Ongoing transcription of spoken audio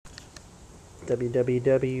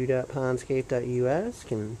www.pondscape.us.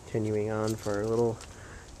 Continuing on for a little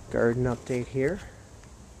garden update here.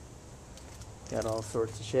 Got all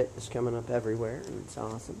sorts of shit just coming up everywhere, and it's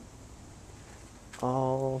awesome.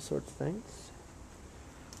 All sorts of things.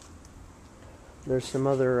 There's some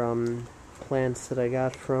other plants that I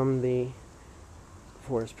got from the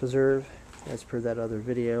forest preserve, as per that other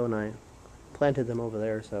video, and I planted them over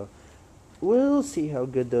there, so we'll see how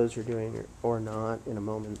good those are doing or not in a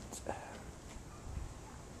moment.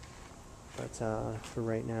 But for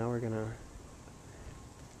right now, we're gonna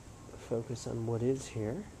focus on what is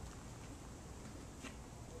here.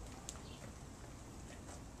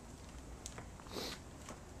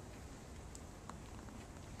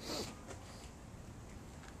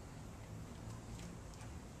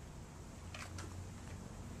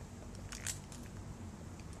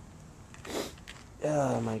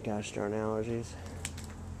 Oh my gosh darn allergies.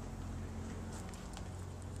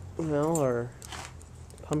 Well, our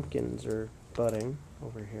pumpkins are budding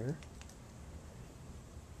over here.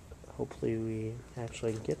 Hopefully we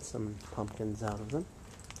actually get some pumpkins out of them.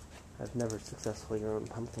 I've never successfully grown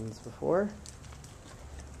pumpkins before.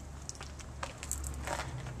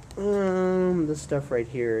 This stuff right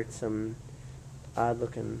here, it's some odd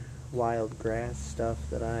looking wild grass stuff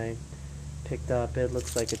that I picked up. It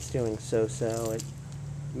looks like it's doing so-so. It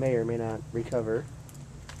may or may not recover.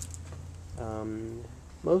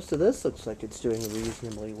 Most of this looks like it's doing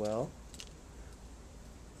reasonably well.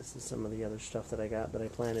 This is some of the other stuff that I got that I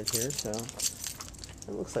planted here, so it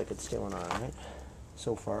looks like it's doing alright.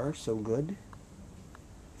 So far, so good.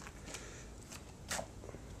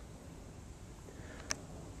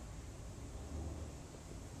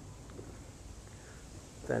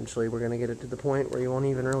 Eventually we're going to get it to the point where you won't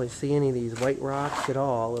even really see any of these white rocks at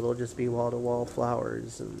all. It'll just be wall-to-wall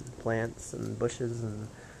flowers and plants and bushes and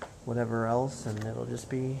whatever else, and it'll just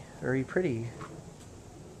be very pretty.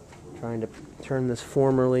 Trying to turn this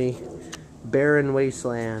formerly barren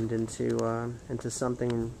wasteland into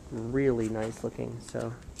something really nice looking.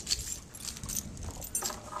 So,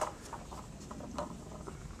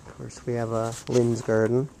 of course, we have Lynn's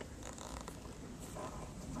garden.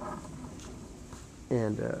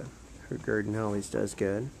 And her garden always does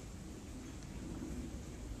good.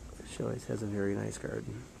 She always has a very nice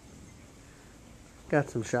garden. Got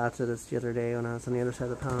some shots of this the other day when I was on the other side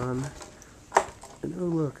of the pond. And oh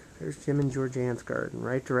look, there's Jim and Georgianne's garden,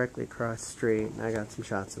 right directly across the street. And I got some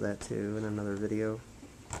shots of that too in another video.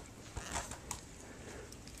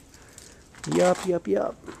 Yup.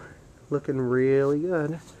 Looking really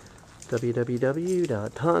good.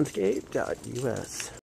 www.pondscape.us